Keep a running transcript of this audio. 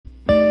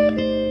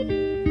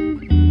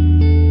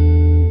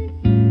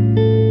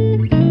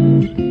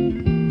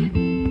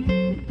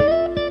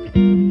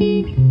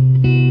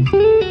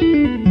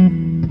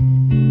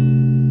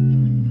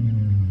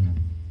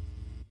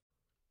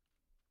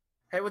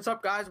what's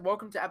up, guys?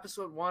 Welcome to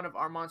episode 1 of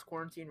Armand's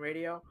Quarantine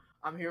Radio.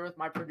 I'm here with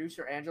my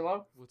producer,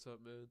 Angelo, What's up,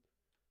 man?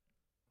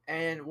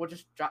 and we'll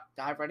just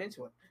dive right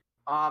into it.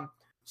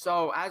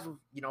 So as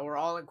you know, we're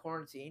all in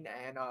quarantine,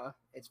 and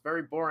it's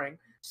very boring.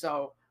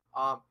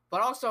 But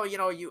also,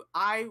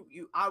 I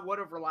would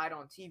have relied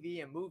on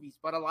TV and movies,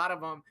 but a lot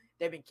of them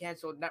they've been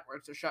canceled.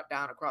 Networks are shut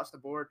down across the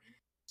board.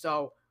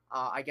 So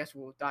I guess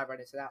we'll dive right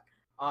into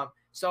that.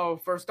 So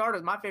for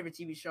starters, my favorite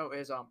TV show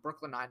is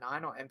Brooklyn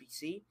Nine-Nine on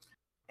NBC.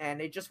 And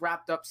they just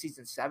wrapped up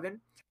season 7,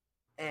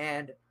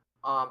 and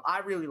I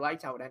really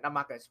liked how it ended. I'm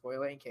not gonna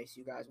spoil it in case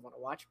you guys want to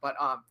watch, but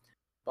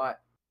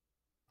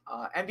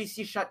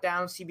NBC shut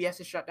down, CBS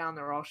is shut down.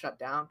 They're all shut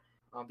down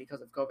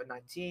because of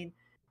COVID-19,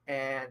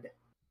 and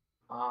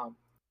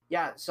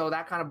yeah, so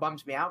that kind of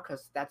bums me out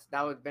because that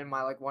would have been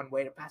my one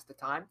way to pass the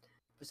time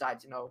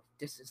besides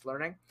distance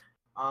learning.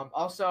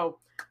 Also,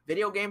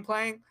 video game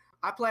playing.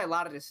 I play a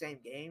lot of the same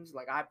games.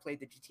 Like I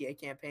played the GTA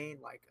campaign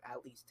like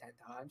at least 10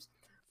 times.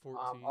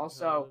 14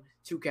 Also,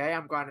 times. 2K,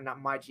 I'm grinding up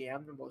my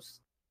GM, the most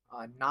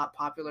not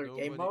popular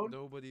game mode.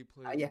 Nobody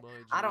plays Yeah, my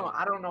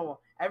I don't know.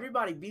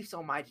 Everybody beefs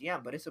on my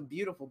GM, but it's a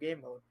beautiful game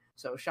mode.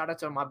 So shout out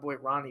to my boy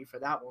Ronnie for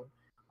that one.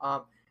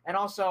 And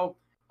also,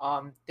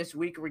 this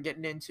week we're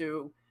getting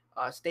into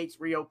states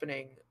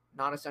reopening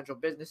non-essential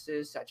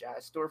businesses such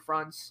as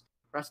storefronts,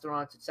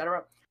 restaurants,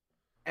 etc.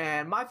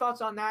 And my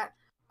thoughts on that,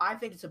 I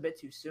think it's a bit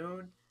too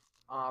soon.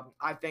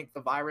 I think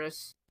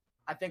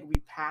I think we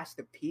passed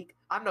the peak.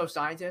 I'm no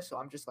scientist, so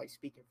I'm just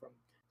speaking from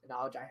the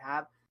knowledge I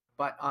have.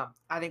 But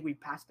I think we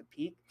passed the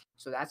peak,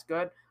 so that's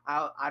good.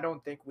 I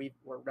don't think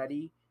we're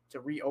ready to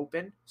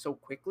reopen so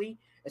quickly,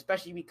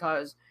 especially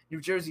because New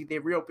Jersey they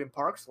reopened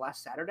parks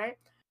last Saturday.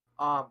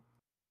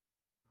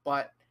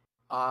 But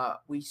I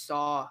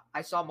saw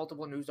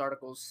multiple news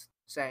articles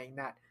saying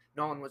that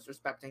no one was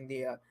respecting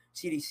the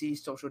CDC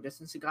social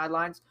distancing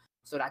guidelines,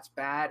 so that's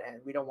bad,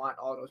 and we don't want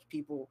all those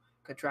people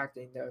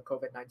contracting the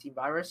COVID-19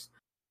 virus.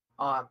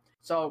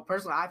 So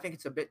personally, I think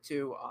it's a bit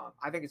too.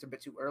 I think it's a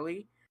bit too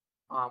early.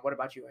 What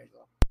about you,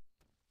 Angelo?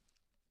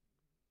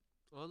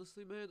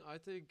 Honestly, man, I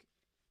think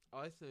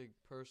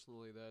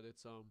personally that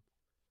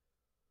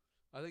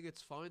I think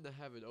it's fine to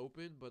have it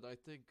open, but I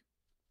think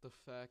the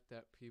fact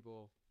that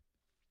people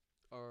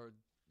are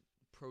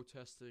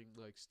protesting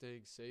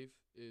staying safe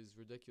is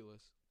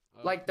ridiculous.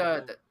 Like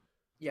People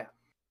yeah, like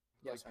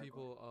yes, sorry, go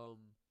people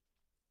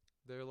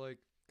they're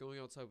going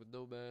outside with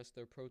no mask.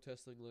 They're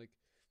protesting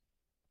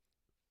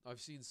I've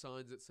seen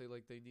signs that say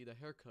they need a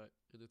haircut,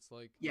 and it's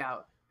yeah,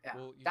 yeah.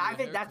 well, you I need a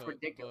think that's haircut,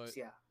 ridiculous. but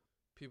Yeah,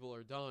 people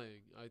are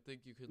dying. I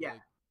think you can yeah,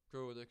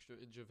 grow an extra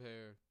inch of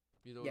hair.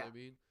 You know what yeah. I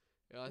mean?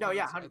 Yeah, No,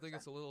 yeah, I think 100%.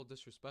 it's a little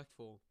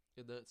disrespectful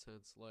in that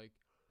sense.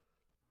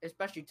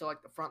 Especially to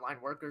the frontline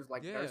workers,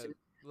 like Yeah, nurses.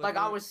 like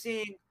I we're was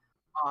seeing,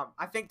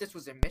 I think this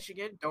was in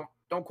Michigan.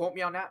 Don't quote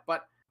me on that,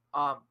 but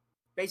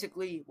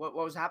basically what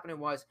was happening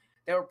was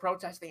they were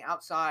protesting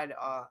outside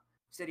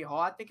City Hall,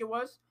 I think it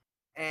was,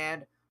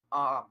 and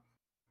um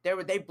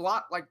they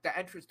blocked the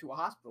entrance to a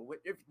hospital.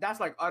 If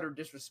that's utter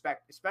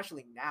disrespect,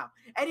 especially now.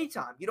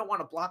 Anytime you don't want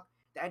to block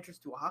the entrance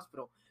to a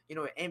hospital,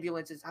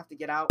 ambulances have to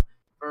get out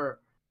for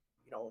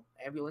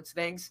ambulance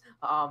things.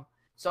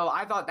 So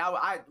I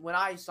thought when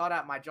I saw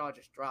that, my jaw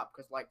just dropped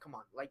because come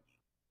on,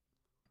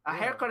 a yeah,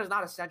 haircut is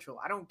not essential.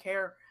 I don't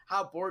care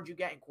how bored you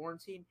get in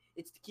quarantine.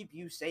 It's to keep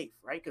you safe,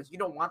 right? Because you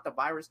don't want the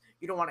virus.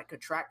 You don't want to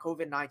contract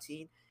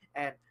COVID-19,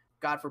 and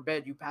God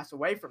forbid you pass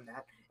away from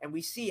that. And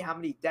we see how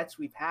many deaths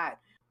we've had.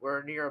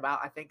 We're near about,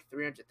 I think,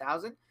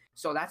 300,000.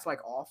 So that's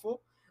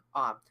awful.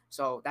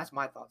 So that's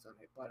my thoughts on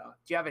it. But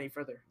do you have any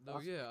further no,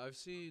 thoughts? yeah,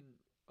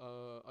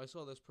 I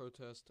saw this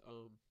protest.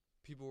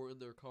 People were in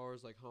their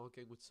cars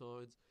honking with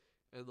signs,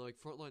 and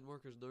frontline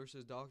workers,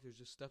 nurses, doctors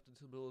just stepped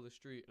into the middle of the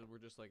street and were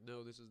just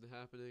no, this isn't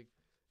happening.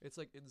 It's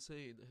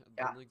insane the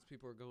Yeah. lengths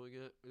people are going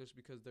at just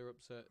because they're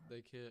upset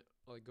they can't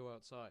go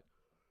outside.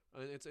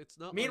 And it's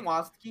not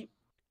Meanwhile, it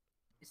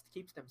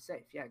keeps them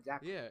safe. Yeah,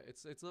 exactly. yeah,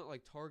 it's not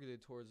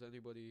targeted towards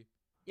anybody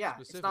Yeah,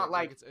 it's not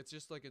specific. It's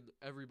just an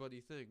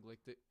everybody thing.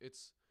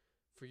 It's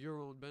for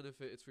your own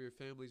benefit. It's for your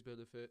family's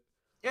benefit.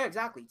 yeah,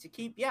 exactly. To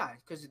keep, yeah,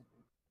 because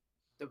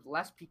the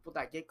less people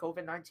that get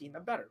COVID-19, the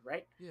better,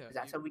 right? Yeah, Because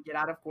that's how we get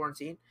out of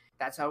quarantine.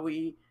 That's how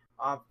we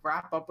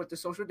wrap up with the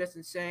social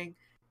distancing,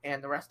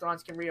 and the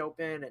restaurants can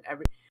reopen, and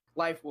every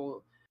life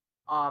will.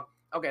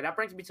 Okay, that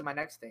brings me to my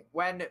next thing.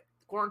 When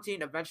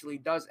quarantine eventually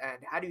does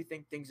end, how do you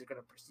think things are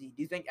going to proceed?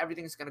 Do you think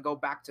everything's going to go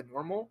back to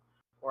normal,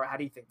 or how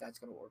do you think that's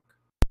going to work?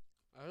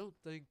 I don't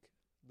think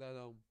that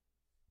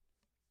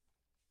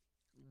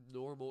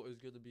normal is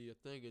going to be a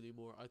thing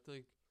anymore. I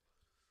think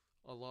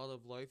a lot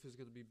of life is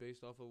going to be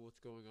based off of what's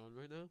going on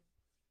right now.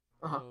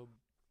 Uh-huh. Um,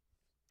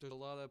 there's a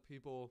lot of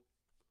people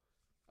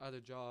out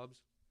of jobs.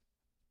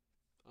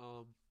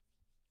 Um,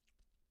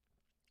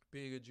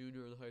 being a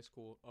junior in high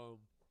school,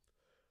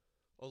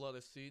 a lot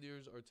of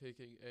seniors are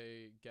taking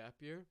a gap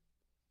year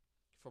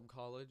from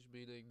college,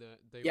 meaning that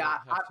they Yeah,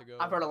 won't have to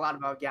I've go. heard a lot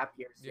about gap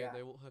years. Yeah, Yeah.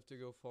 they won't have to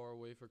go far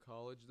away for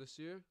college this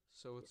year.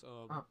 So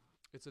Uh-huh.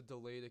 it's a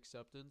delayed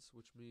acceptance,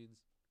 which means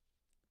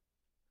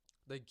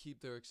they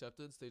keep their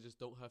acceptance. They just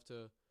don't have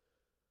to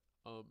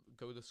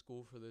go to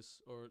school for this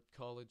or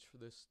college for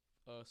this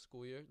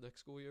school year, next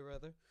school year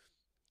rather.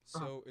 Uh,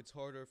 So it's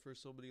harder for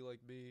somebody like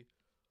me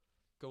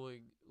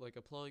going like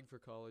applying for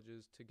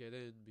colleges to get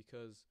in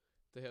because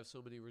they have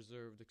so many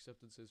reserved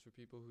acceptances for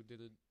people who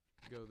didn't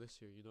go this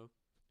year, you know?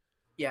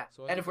 yeah,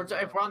 So I and think a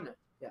if lot we're on the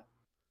yeah,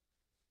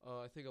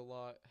 I think a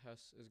lot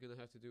is going to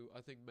have to do.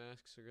 I think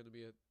masks are going to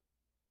be an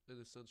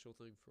essential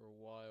thing for a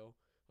while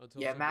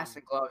until yeah, something masks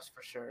and gloves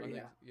for sure. I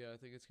think Yeah, I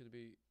think it's going to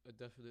be a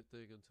definite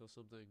thing until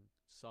something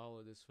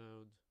solid is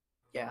found.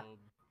 yeah, Um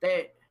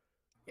they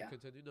you yeah.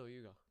 continue? No,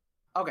 you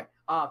go. Okay.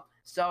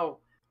 So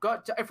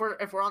if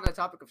we're on the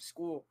topic of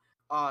school,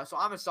 so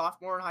I'm a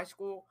sophomore in high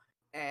school,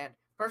 and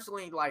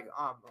personally, like,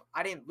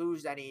 I didn't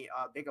lose any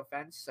big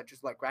offense such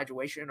as like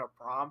graduation or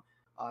prom.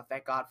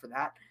 Thank God for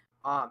that.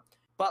 Um,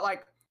 but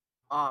like,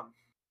 um,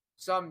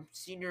 some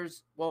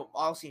seniors, well,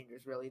 all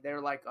seniors really,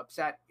 they're like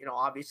upset,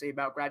 obviously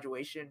about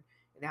graduation,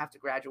 and they have to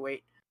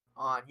graduate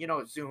on,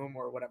 Zoom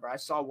or whatever. I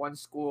saw one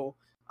school,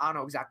 I don't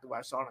know exactly what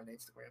I saw on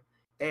Instagram.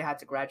 They had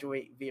to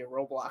graduate via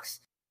Roblox,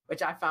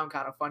 which I found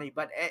kind of funny.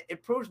 But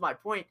it proves my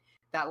point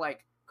that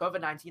like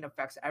COVID-19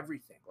 affects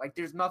everything. Like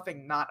there's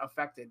nothing not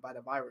affected by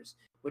the virus,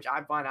 which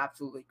I find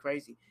absolutely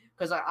crazy.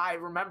 Because I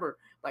remember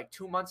like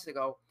 2 months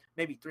ago,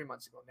 maybe 3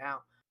 months ago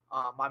now,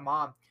 my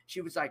mom,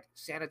 she was like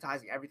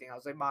sanitizing everything. I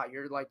was like, Ma,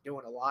 you're like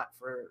doing a lot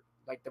for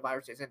like the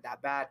virus isn't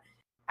that bad.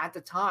 At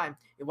the time,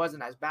 it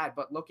wasn't as bad.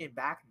 But looking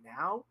back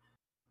now,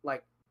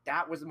 like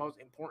that was the most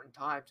important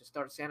time to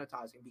start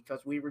sanitizing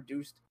because we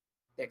reduced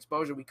the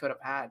exposure we could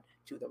have had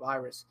to the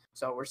virus.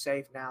 So we're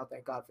safe now,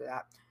 thank God for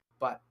that.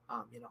 But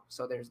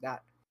so there's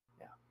that.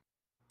 Yeah.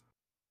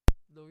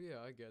 No, yeah,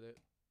 I get it.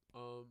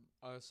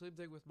 Same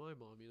thing with my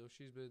mom. You know,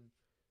 she's been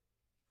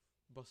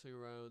bussing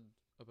around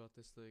about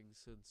this thing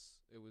since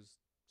it was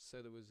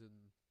said it was in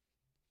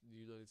the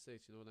United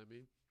States. You know what I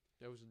mean?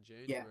 That was in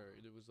Yeah. January,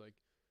 and it was like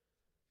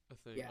a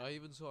thing. Yeah. I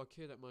even saw a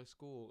kid at my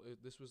school.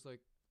 This was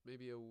like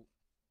maybe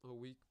a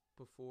week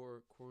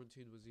before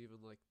quarantine was even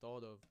like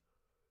thought of,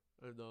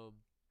 and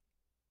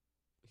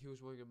he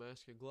was wearing a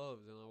mask and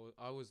gloves, and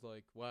I was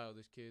like, wow,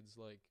 this kid's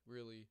like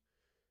really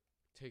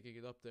taking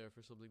it up there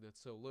for something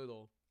that's so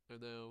little.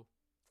 And now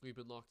we've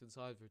been locked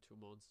inside for 2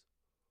 months,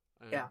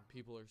 and Yeah.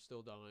 people are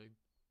still dying.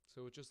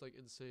 So it's just like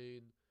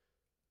insane.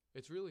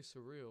 It's really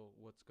surreal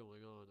what's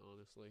going on,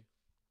 honestly.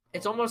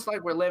 It's Um, almost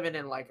like we're living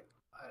in like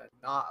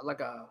not like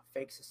a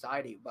fake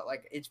society, but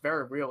like it's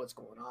very real what's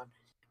going on.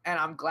 And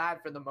I'm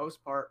glad for the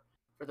most part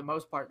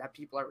that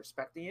people are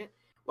respecting it.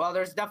 Well,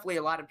 there's definitely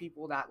a lot of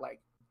people that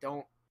like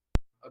don't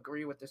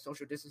agree with the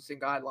social distancing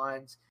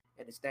guidelines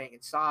and is staying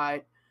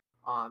inside.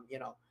 Um, you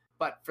know,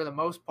 but for the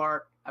most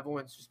part,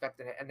 everyone's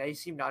respecting it, and they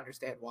seem to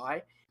understand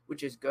why,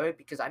 which is good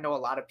because I know a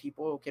lot of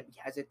people can be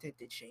hesitant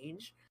to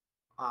change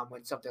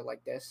when something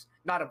like this,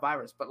 not a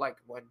virus, but like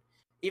when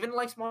even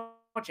like small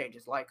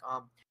changes, like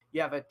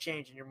you have a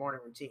change in your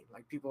morning routine,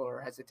 like people are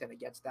hesitant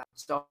against that.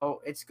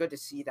 So it's good to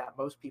see that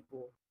most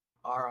people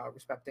are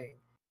respecting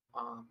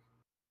um,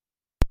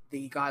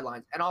 the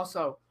guidelines, and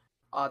also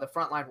the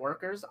frontline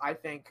workers. I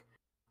think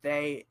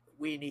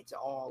we need to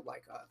all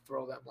like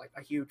throw them like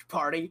a huge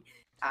party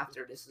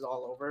after this is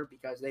all over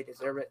because they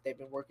deserve it. They've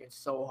been working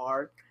so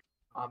hard.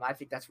 I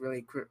think that's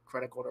really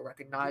critical to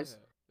recognize.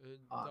 yeah, and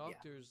Yeah.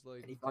 doctors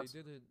like Any they thoughts?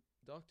 didn't.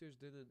 Doctors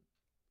didn't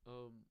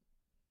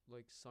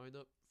like sign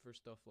up for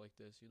stuff like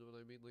this. You know what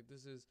I mean? Like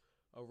this is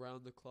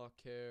around the clock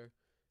care.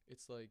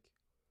 It's like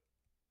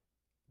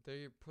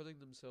they're putting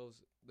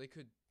themselves. They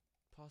could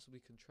possibly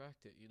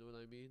contract it. You know what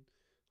I mean?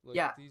 Like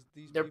Yeah,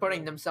 these they're putting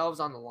people. themselves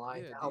on the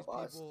line Yeah, to these help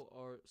us. people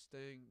are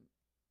staying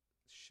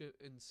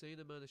insane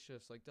amount of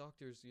shifts. Like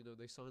doctors, you know,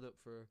 they sign up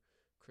for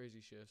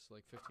crazy shifts,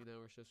 like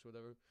 15-hour shifts,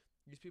 whatever.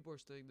 These people are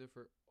staying there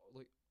for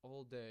like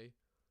all day,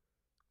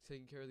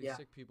 taking care of these Yeah,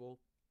 sick people,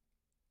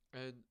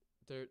 and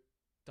they're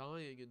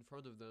dying in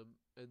front of them,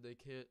 and they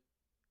can't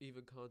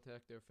even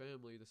contact their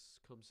family to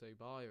come say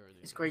bye or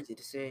it's anything. crazy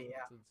to see.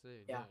 Yeah, It's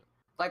insane. yeah. Yeah.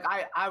 Like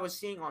I was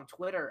seeing on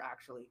Twitter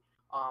actually,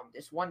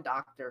 this one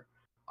doctor,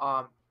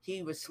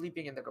 he was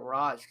sleeping in the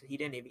garage because he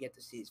didn't even get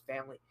to see his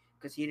family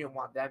because he didn't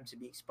want them to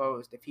be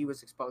exposed if he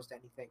was exposed to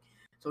anything.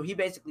 So he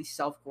basically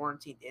self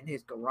quarantined in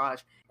his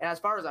garage, and as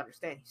far as I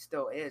understand, he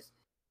still is.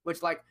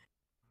 Which like,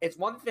 it's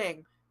one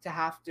thing to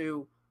have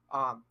to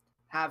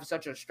have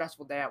such a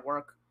stressful day at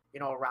work,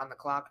 around the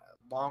clock,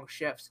 long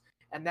shifts,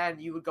 and then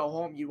you would go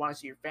home, you want to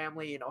see your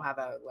family, have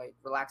a like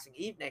relaxing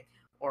evening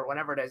or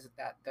whenever it is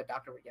that the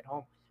doctor would get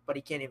home. But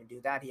he can't even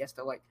do that. He has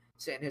to like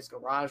sit in his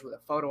garage with a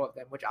photo of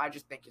them, which I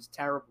just think is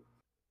terrible.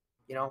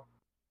 You know?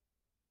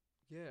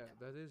 Yeah,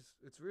 that is.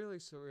 It's really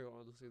surreal,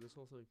 honestly. This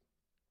whole thing.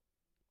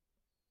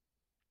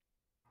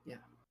 Yeah.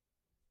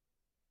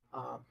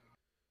 Um,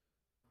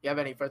 you have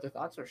any further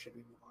thoughts, or should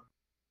we move on?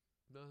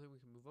 No, I think we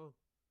can move on.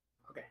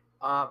 Okay.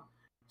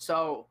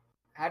 So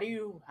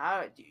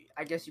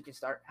I guess you can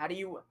start. How do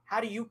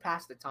you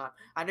pass the time?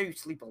 I know you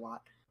sleep a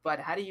lot, but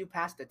how do you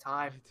pass the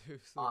time I do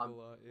sleep a um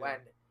lot. Yeah. when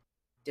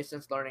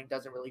distance learning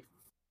doesn't really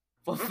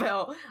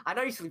fulfill? I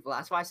know you sleep a lot,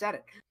 that's why I said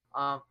it.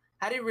 Um,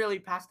 how do you really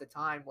pass the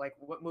time? Like,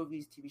 what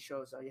movies, TV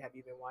shows have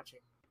you been watching,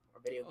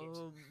 or video games?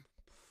 Um,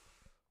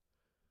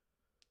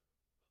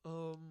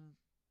 um,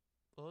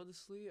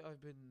 Honestly,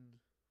 I've been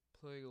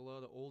playing a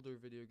lot of older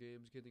video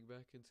games, getting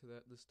back into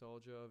that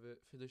nostalgia of it,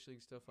 finishing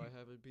stuff I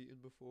haven't beaten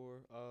before.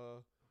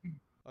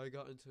 I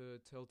got into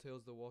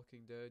Telltale's The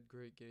Walking Dead,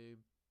 great game.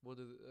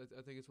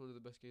 I think it's one of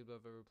the best games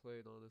I've ever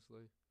played,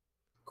 honestly.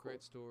 Cool.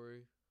 Great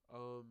story.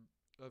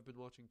 I've been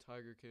watching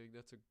Tiger King.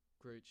 That's a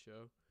great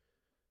show.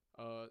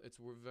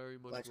 Very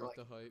much Glad you worth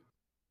like the it. hype.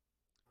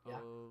 Yeah.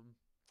 Um,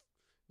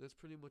 that's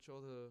pretty much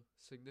all the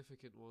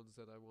significant ones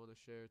that I want to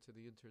share to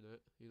the internet.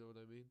 You know what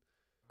I mean?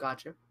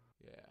 Gotcha.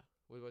 Yeah.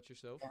 What about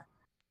yourself? Yeah.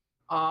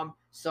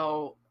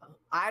 So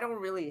I don't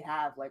really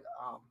have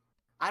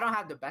I don't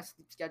have the best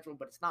sleep schedule,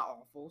 but it's not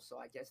awful. So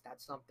I guess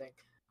that's something.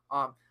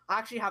 I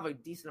actually have a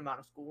decent amount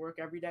of schoolwork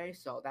every day,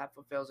 so that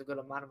fulfills a good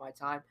amount of my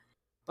time.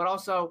 But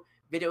also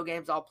video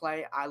games I'll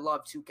play. I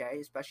love 2K,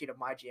 especially the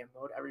MyGM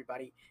mode.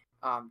 Everybody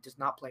does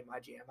not play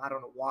MyGM. I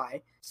don't know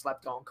why.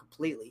 Slept on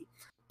completely.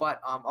 But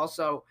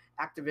also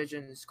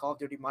Activision's Call of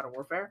Duty Modern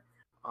Warfare.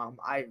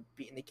 I've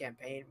beaten the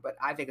campaign, but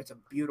I think it's a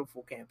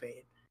beautiful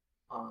campaign.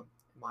 In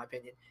my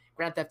opinion.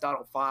 Grand Theft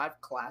Auto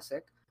 5,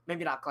 classic.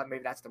 Maybe not,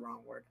 maybe that's the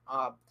wrong word.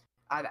 I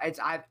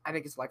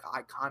think it's like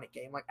an iconic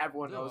game. Like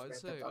everyone No, knows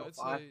Grand Theft Auto I'd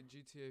 5. say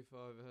GTA 5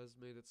 has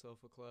made itself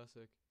a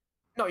classic.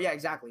 No, yeah,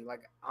 exactly.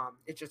 Like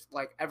it's just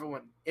like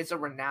everyone. It's a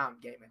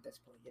renowned game at this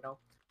point. You know.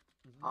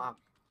 Mhm. Um,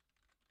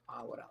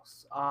 what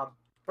else?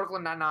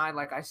 Brooklyn Nine-Nine,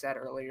 like I said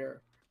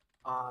earlier.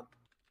 Um,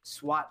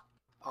 SWAT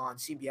on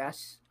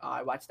CBS.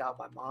 I watched that with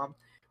my mom,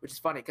 which is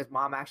funny because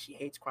mom actually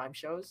hates crime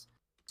shows.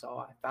 So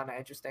I found it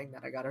interesting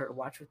that I got her to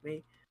watch with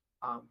me.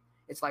 Um,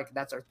 it's like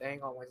that's our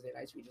thing on Wednesday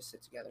nights. We just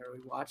sit together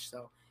and we watch.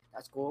 So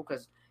that's cool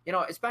because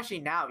especially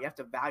now, you have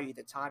to value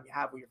the time you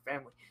have with your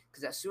family.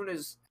 Because as soon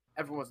as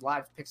everyone's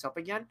lives picks up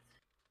again,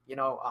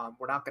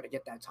 we're not going to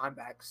get that time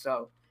back.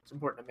 So it's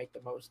important to make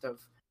the most of,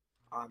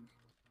 um,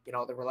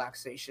 the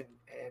relaxation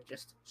and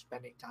just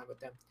spending time with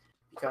them.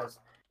 Because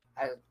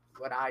as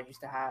when I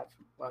used to have,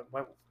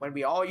 when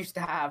we all used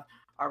to have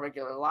our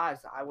regular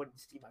lives, I wouldn't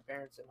see my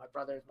parents and my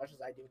brother as much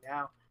as I do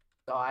now.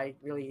 So I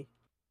really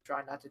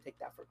try not to take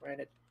that for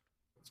granted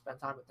and spend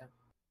time with them.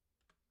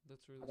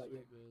 That's How really about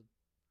you? sweet, man.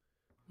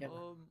 Yeah,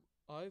 man.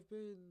 I've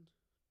been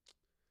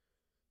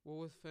well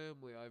with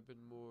family. We've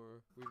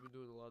been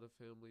doing a lot of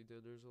family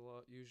dinners a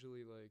lot.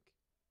 Usually, like,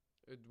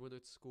 when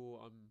it's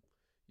school,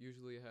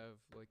 usually have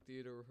like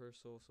theater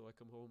rehearsal, so I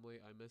come home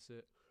late. I miss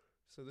it.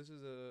 So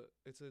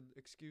it's an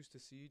excuse to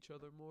see each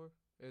other more.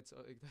 That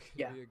can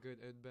Yeah, be a good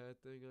and bad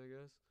thing, I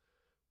guess.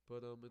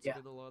 But it's yeah,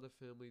 been a lot of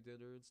family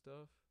dinner and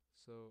stuff.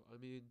 So I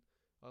mean,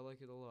 I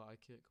like it a lot. I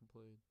can't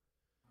complain.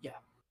 yeah.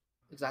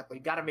 Exactly.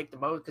 You got to make the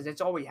most because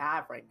it's all we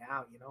have right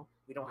now.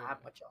 We don't have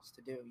Yeah. much else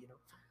to do.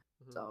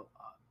 Uh-huh. So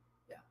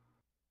yeah.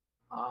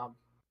 Um,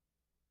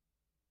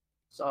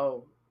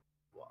 so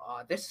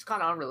this is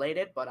kind of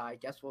unrelated, but I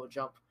guess we'll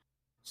jump.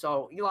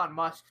 So Elon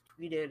Musk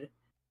tweeted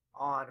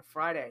on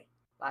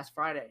last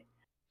Friday,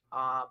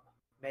 um,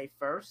 May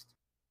 1st,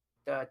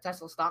 the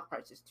Tesla stock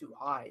price is too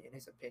high in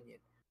his opinion.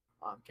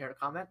 Care to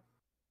comment?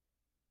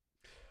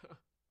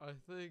 I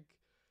think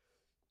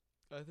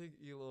I think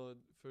Elon,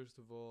 first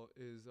of all,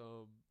 is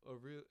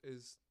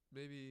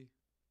maybe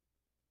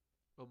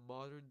a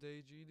modern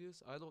day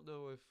genius. I don't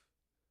know if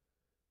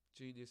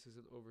genius is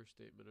an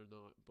overstatement or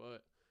not,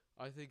 but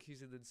I think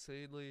he's an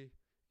insanely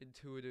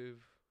intuitive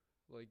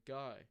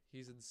guy.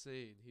 He's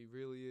insane. He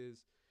really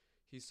is.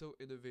 He's so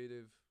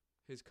innovative.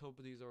 His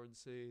companies are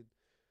insane.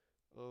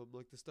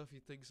 Like the stuff he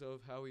thinks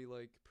of, how he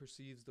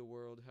perceives the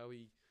world, how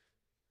he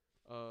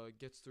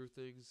gets through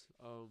things.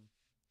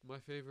 My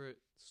favorite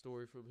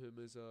story from him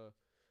is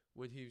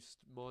when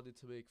wanted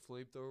to make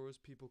flamethrowers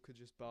people could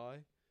just buy,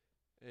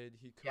 and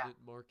he Yeah.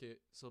 couldn't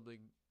market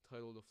something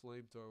titled a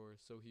flamethrower,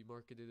 so he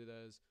marketed it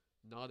as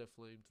not a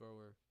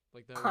flamethrower.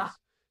 Like that was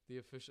the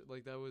official.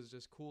 Like that was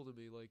just cool to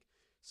me. Like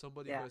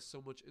somebody who Yeah. has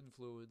so much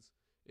influence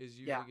is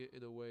Yeah. using it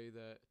in a way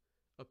that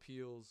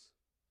appeals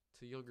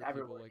to younger people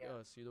Everyone. like Yeah.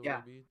 us. You know what Yeah.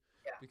 I mean?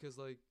 Yeah. Because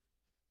I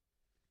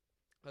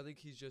think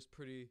he's just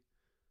pretty.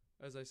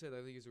 As I said, I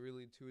think he's a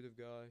really intuitive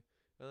guy,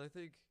 and I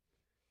think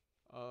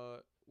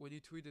when he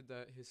tweeted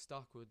that his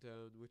stock went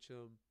down, which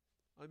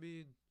I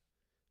mean,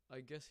 I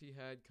guess he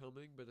had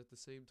coming, but at the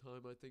same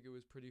time, I think it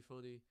was pretty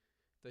funny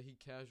that he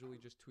casually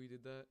just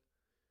tweeted that,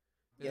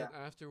 and Yeah.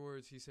 then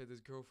afterwards he said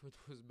his girlfriend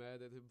was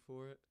mad at him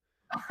for it,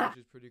 which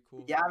is pretty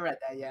cool. Yeah. I read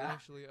that. And Yeah.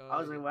 actually, I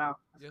was like, wow,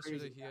 that's yesterday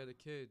crazy. he Yeah. had a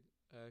kid,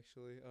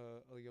 actually,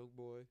 a young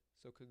boy.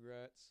 So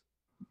congrats.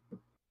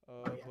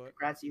 Oh yeah. But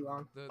Congrats,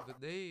 Elon. the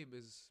name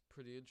is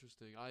pretty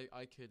interesting.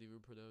 I can't even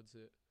pronounce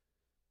it.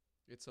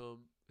 It's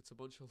a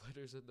bunch of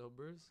letters and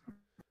numbers,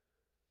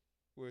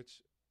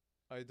 which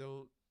I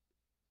don't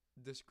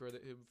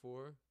discredit him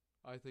for.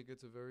 I think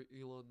it's a very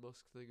Elon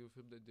Musk thing of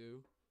him to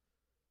do.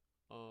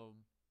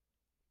 Um,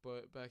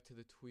 but back to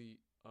the tweet.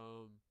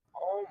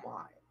 Oh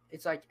my.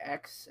 It's like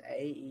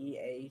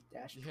XAEA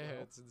dash Yeah, 12.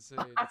 it's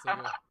insane. It's like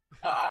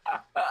a,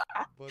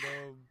 but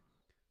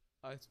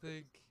I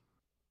think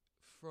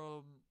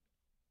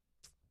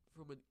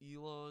from an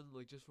Elon,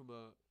 like just from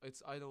a,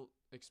 it's I don't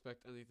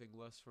expect anything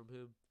less from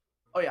him.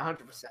 Oh yeah,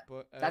 100%.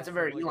 But That's as a from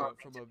very like Elon a thing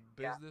from to a do.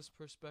 Yeah. business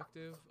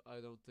perspective,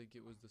 I don't think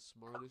it was the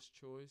smartest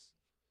choice.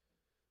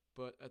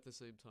 But at the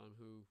same time,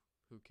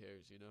 who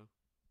cares, you know?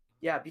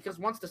 Yeah, because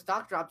once the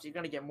stock drops, you're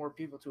gonna get more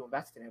people to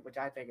invest in it, which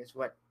I think is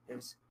what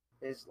is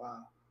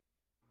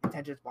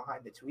intentions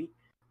behind the tweet.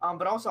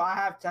 But also I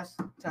have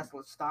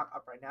Tesla's stock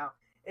up right now.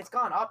 It's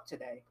gone up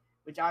today,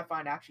 which I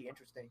find actually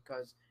interesting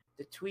because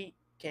the tweet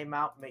came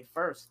out May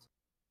 1st,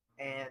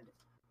 and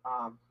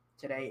um,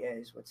 today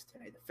is what's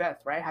today, the 5th,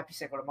 right? Happy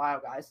Cinco de Mayo,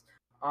 guys.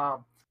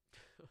 Um,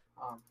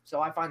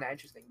 so I find that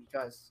interesting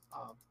because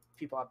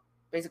people have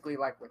basically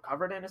like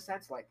recovered in a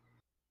sense, like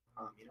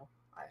you know,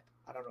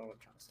 I don't know what I'm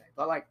trying to say,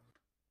 but like,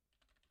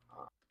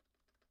 uh,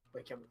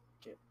 wait, can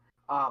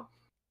um,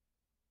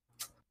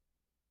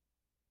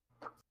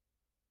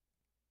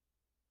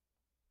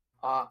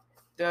 uh,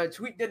 the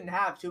tweet didn't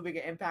have too big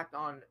an impact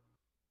on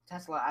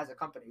Tesla as a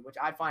company, which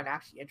I find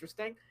actually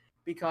interesting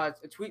because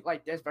a tweet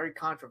like this, very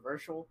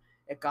controversial,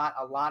 it got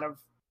a lot of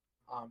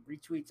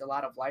retweets, a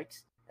lot of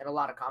likes, and a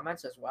lot of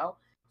comments as well.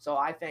 So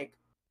I think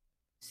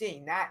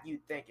seeing that,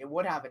 you'd think it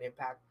would have an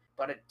impact,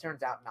 but it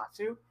turns out not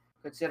to,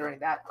 considering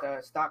that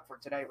the stock for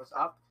today was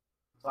up.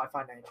 So I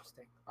find that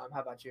interesting.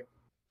 How about you?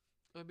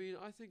 I mean,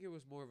 I think it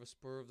was more of a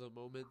spur of the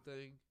moment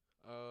thing.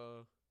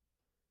 Uh,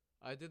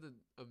 I didn't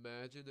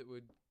imagine it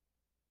would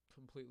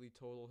completely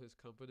total his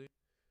company.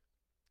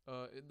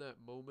 In that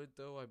moment,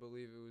 though, I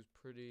believe it was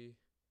pretty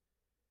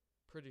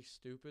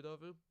stupid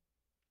of him.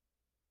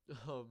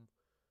 Um,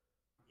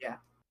 Yeah, I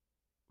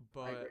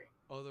but agree.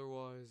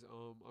 otherwise,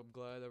 I'm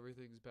glad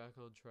everything's back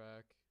on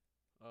track.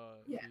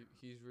 Yeah,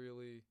 He's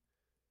really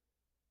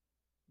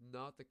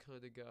not the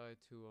kind of guy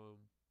to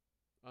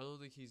I don't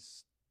think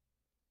he's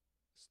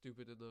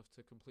stupid enough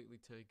to completely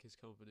tank his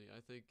company.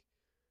 I think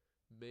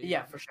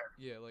yeah, maybe for sure.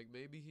 yeah, like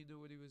maybe he knew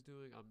what he was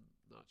doing. I'm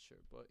not sure,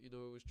 but you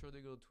know, it was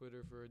trending on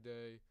Twitter for a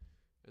day,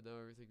 and now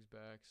everything's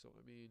back. So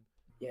I mean,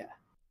 Yeah,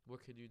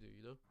 what can you do?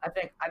 You know? I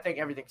think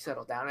everything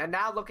settled down. And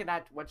now looking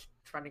at what's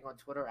trending on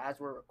Twitter as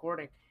we're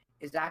recording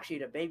is actually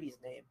the baby's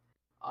name,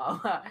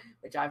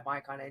 which I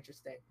find kind of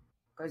interesting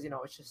because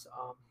it's just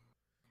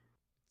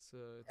It's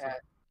a it's a uh,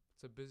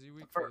 it's a busy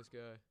week for for this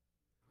guy.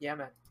 yeah,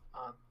 man.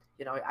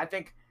 I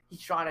think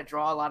he's trying to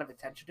draw a lot of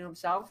attention to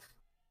himself,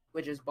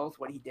 which is both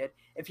what he did.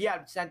 If he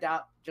had sent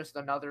out just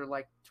another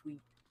like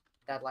tweet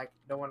that like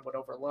no one would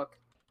overlook,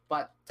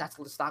 but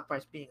Tesla's stock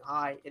price being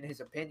high, in his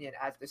opinion,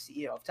 as the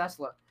CEO of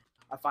Tesla,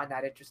 I find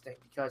that interesting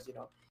because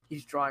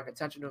he's drawing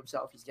attention to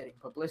himself. He's getting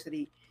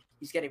publicity.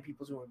 He's getting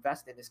people to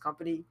invest in his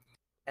company,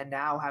 and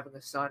now having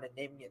a son and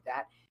naming it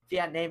that. If he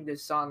had named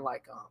his son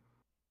like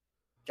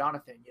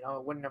Jonathan, it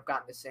wouldn't have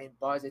gotten the same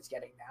buzz it's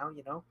getting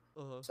now.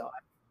 Uh huh. So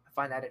I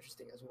find that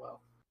interesting as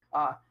well.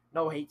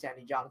 No hate to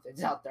any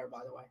Jonathans out there,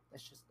 by the way.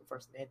 That's just the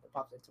first name that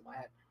pops into my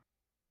head.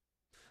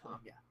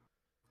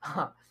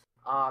 Yeah.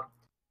 um,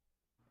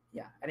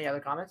 yeah. Any other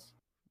comments?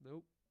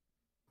 Nope.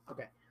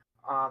 Okay.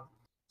 Um,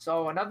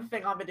 so another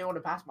thing I've been doing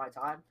to pass my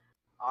time,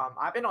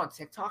 I've been on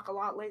TikTok a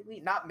lot lately.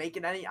 Not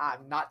making any.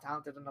 I'm not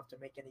talented enough to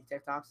make any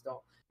TikToks.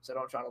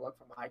 Don't try to look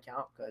for my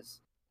account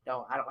because I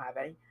don't have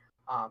any.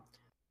 Um,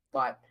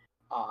 but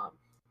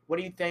what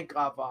do you think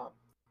of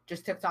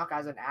just TikTok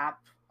as an app?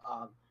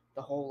 Um,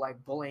 the whole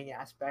like bullying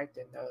aspect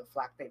and the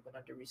flack they've been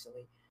under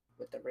recently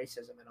with the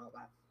racism and all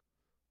that.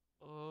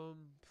 Um,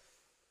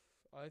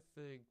 I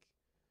think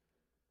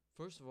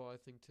first of all, I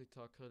think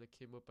TikTok kind of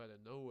came up out of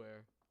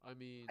nowhere. I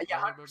mean,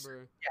 Yeah,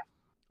 100%.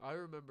 I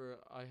remember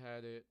I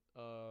had it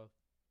a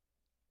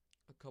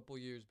couple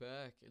years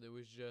back, and it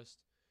was just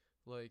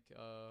like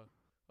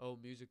oh,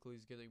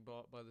 Musically's getting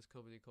bought by this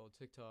company called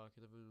TikTok,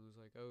 and everyone was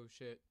like, oh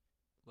shit,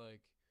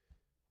 like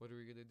what are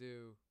we gonna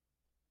do?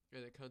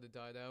 And it kind of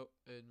died out.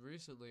 And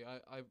recently,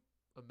 I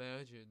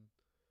imagine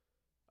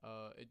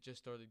it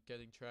just started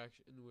getting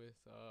traction with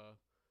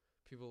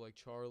people like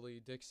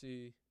Charlie,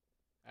 Dixie,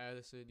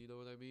 Addison. You know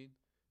what I mean?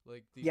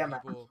 Like these Yeah,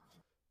 man. people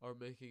are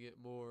making it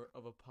more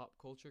of a pop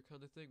culture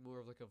kind of thing, more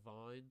of like a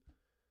Vine.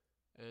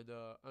 And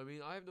I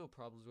mean, I have no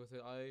problems with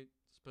it. I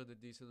spend a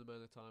decent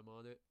amount of time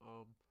on it.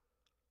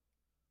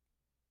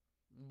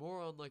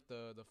 More on like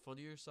the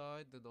funnier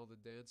side than all the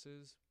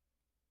dances.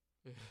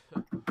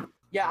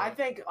 Yeah, I But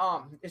think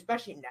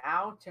especially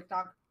now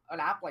TikTok, an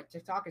app like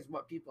TikTok is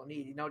what people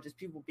need, just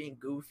people being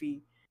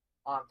goofy.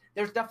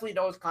 There's definitely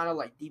those kind of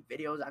like deep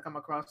videos I come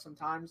across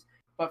sometimes,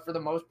 but for the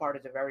most part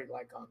it's a very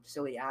like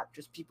silly app,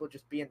 just people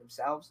just being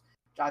themselves,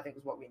 which I think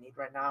is what we need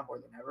right now more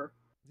than ever.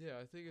 yeah,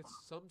 I think it's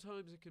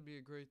sometimes it can be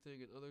a great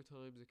thing, and other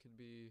times it can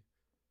be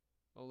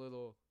a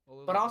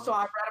But little also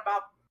I've much. read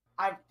about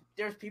I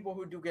there's people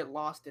who do get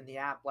lost in the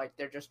app, like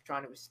they're just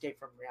trying to escape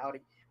from reality,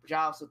 which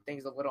I also think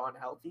is a little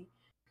unhealthy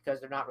because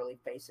they're not really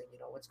facing,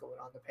 what's going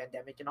on, the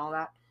pandemic and all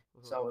that.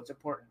 Uh-huh. So it's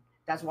important.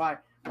 That's why,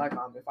 like,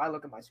 if I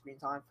look at my screen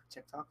time for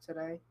TikTok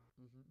today,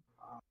 Mhm.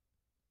 um,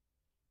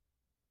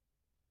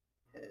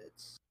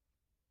 it's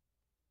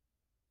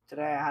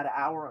today I had an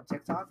hour on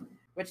TikTok,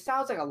 which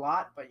sounds like a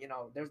lot, but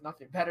there's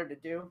nothing better to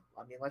do.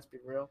 I mean, let's be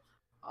real.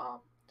 Um,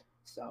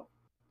 so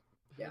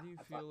How yeah, do you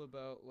I find, feel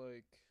about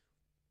like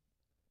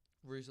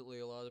recently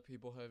a lot of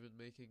people have been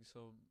making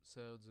some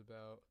sounds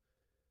about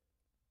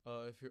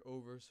if you're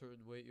over a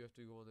certain weight you have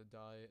to go on a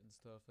diet and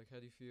stuff. Like how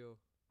do you feel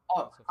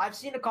oh, about stuff like I've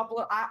that? seen a couple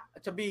of.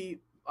 To be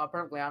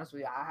perfectly honest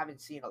with you, I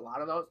haven't seen a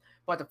lot of those,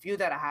 but the few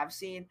that I have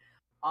seen,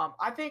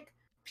 I think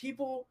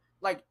people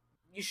like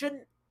you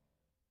shouldn't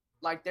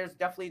like. There's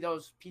definitely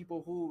those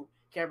people who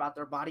care about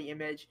their body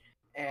image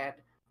and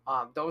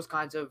those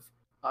kinds of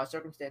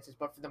circumstances,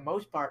 but for the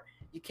most part,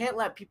 you can't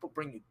let people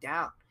bring you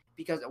down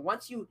because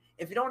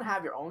if you don't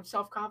have your own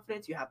self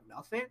confidence, you have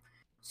nothing.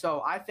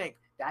 So I think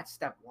that's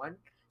step one.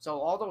 So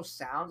all those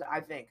sounds, I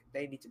think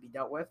they need to be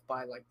dealt with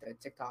by like the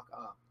TikTok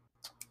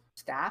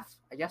staff,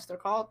 I guess they're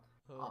called.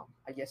 Huh?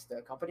 I guess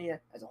the company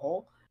as a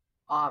whole.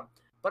 Um,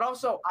 but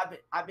also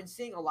I've been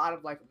seeing a lot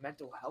of like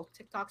mental health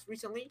TikToks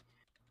recently,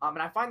 and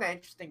I find that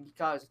interesting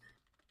because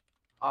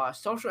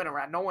social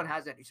interact. No one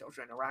has any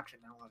social interaction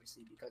now,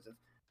 obviously because of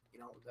the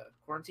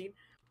quarantine.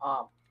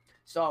 Um,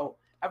 so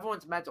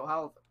everyone's mental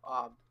health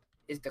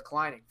is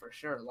declining for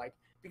sure. Like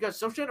because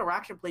social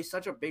interaction plays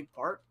such a big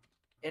part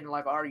in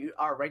like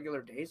our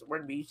regular days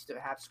when we used to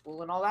have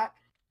school and all that.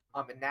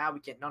 And now we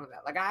get none of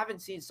that. Like I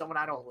haven't seen someone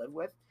I don't live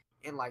with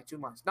in like 2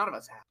 months. None of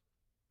us have.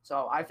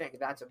 So I think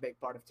that's a big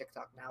part of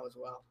TikTok now as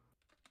well.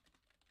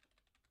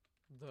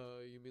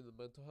 The you mean the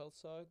mental health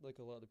side? Like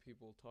a lot of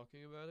people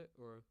talking about it,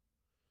 or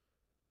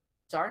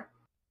Sorry.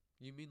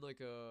 you mean like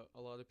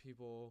a lot of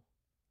people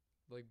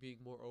like being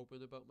more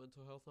open about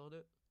mental health on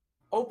it?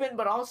 Open,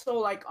 but also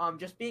like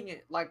just being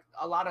like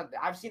a lot of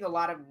I've seen a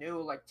lot of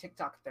new like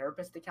TikTok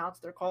therapist accounts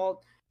they're called,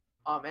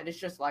 and it's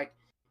just like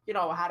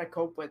how to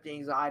cope with the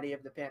anxiety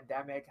of the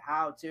pandemic,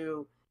 how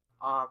to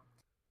um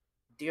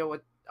deal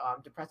with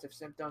depressive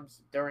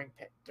symptoms during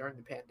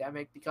the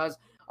pandemic because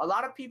a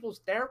lot of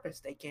people's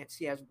therapists they can't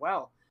see as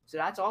well, so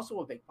that's also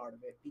a big part of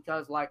it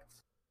because like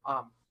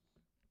um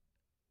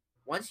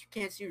once you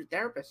can't see your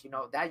therapist,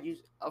 that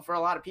for a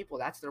lot of people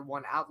that's their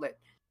one outlet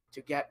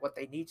to get what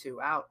they need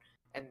to out,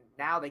 and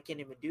now they can't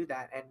even do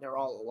that, and they're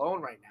all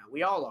alone right now.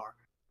 We all are,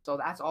 so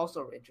that's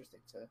also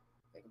interesting to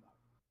think about.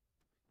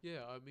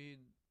 Yeah, I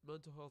mean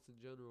mental health in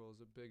general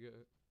is a bigger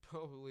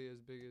probably as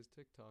big as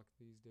TikTok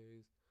these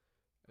days.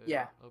 And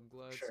Yeah, I'm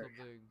for glad sure.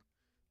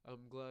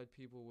 I'm glad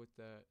people with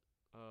that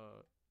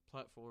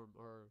platform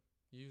are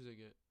using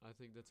it. I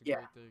think that's a Yeah,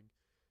 great thing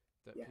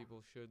that yeah,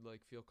 people should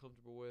like feel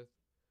comfortable with,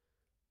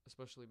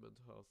 especially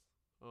mental health.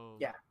 Um,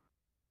 yeah.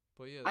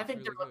 but yeah, I that's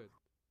think really good.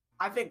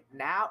 I think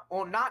now,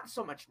 well, not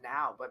so much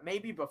now, but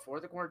maybe before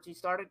the quarantine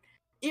started.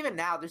 Even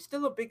now, there's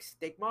still a big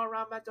stigma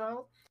around mental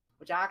health,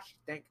 which I actually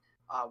think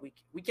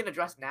we can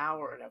address now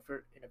or in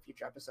a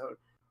future episode.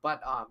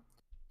 But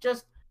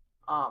just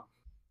um,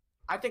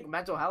 I think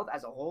mental health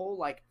as a whole,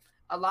 like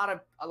a lot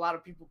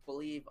of people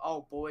believe,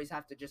 oh, boys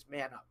have to just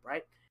man up,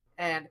 right?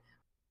 And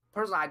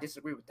personally, I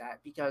disagree with that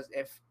because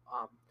if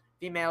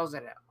females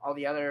and all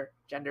the other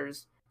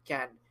genders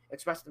can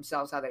express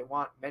themselves how they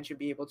want, men should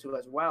be able to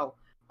as well.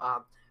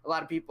 A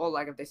lot of people,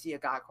 like if they see a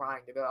guy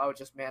crying, they go, "Oh,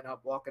 just man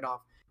up, walk it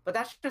off." But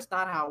that's just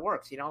not how it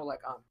works,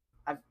 Like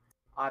I've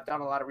I've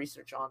done a lot of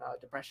research on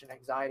depression,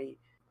 anxiety,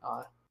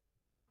 uh,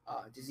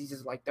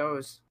 diseases like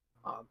those,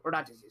 or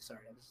not disease. Sorry,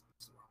 that's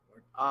the wrong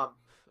word.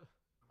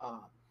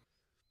 Um,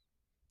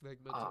 Like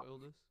mental um,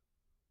 illness.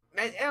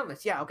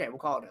 illness. Yeah, okay, we'll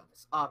call it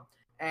illness.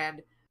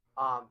 And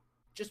um,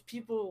 just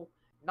people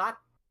not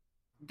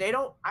they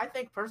don't. I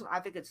think personally, I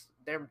think it's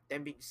them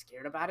being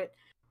scared about it.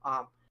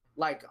 Um,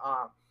 like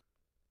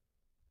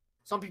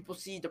some people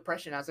see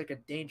depression as like a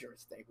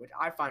dangerous thing, which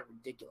I find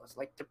ridiculous.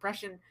 Like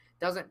depression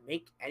doesn't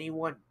make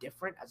anyone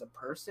different as a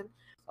person.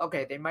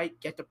 Okay, they might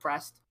get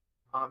depressed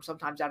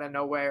sometimes out of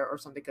nowhere or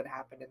something could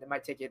happen and they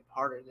might take it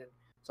harder than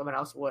someone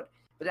else would.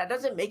 But that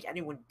doesn't make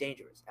anyone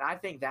dangerous. And I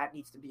think that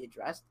needs to be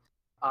addressed.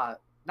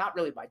 Not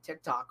really by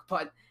TikTok,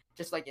 but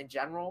just like in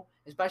general,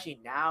 especially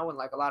now when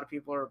like a lot of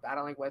people are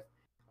battling with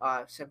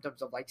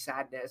symptoms of like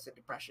sadness and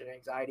depression,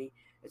 anxiety,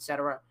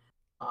 etc.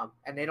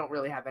 And they don't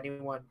really have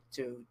anyone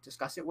to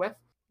discuss it with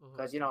Uh huh.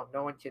 because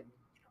no one can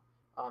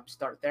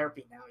start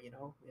therapy now.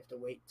 We have to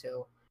wait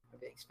till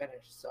everything's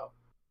finished. So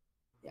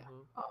Uh yeah.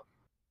 huh. Um,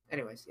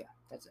 anyways, yeah,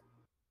 that's it.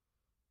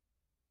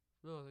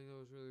 No, I think that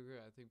was really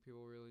great. I think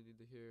people really need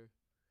to hear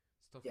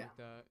stuff Yeah, like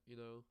that.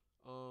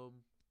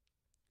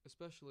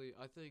 Especially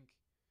I think.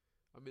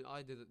 I mean,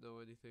 I didn't know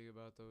anything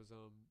about those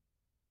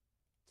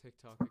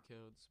TikTok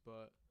accounts,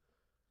 but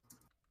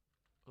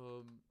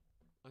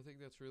I think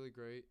that's really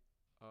great.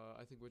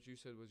 I think what you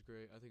said was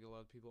great. I think a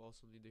lot of people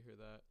also need to hear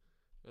that,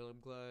 and I'm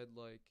glad.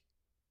 Like,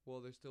 while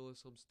there still is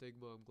some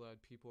stigma, I'm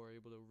glad people are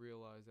able to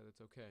realize that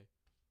it's okay.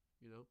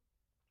 You know?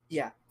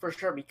 yeah, for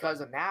sure.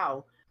 Because of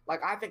now,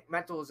 like I think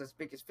mental is as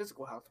big as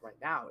physical health right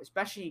now,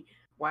 especially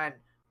when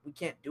we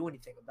can't do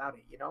anything about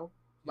it.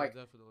 Yeah, Like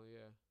definitely.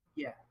 Yeah.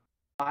 yeah.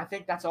 I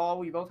think that's all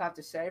we both have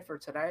to say for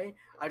today.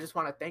 I just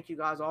want to thank you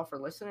guys all for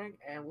listening,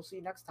 and we'll see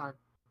you next time.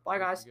 Bye,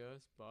 Thank you guys.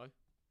 guys. Bye.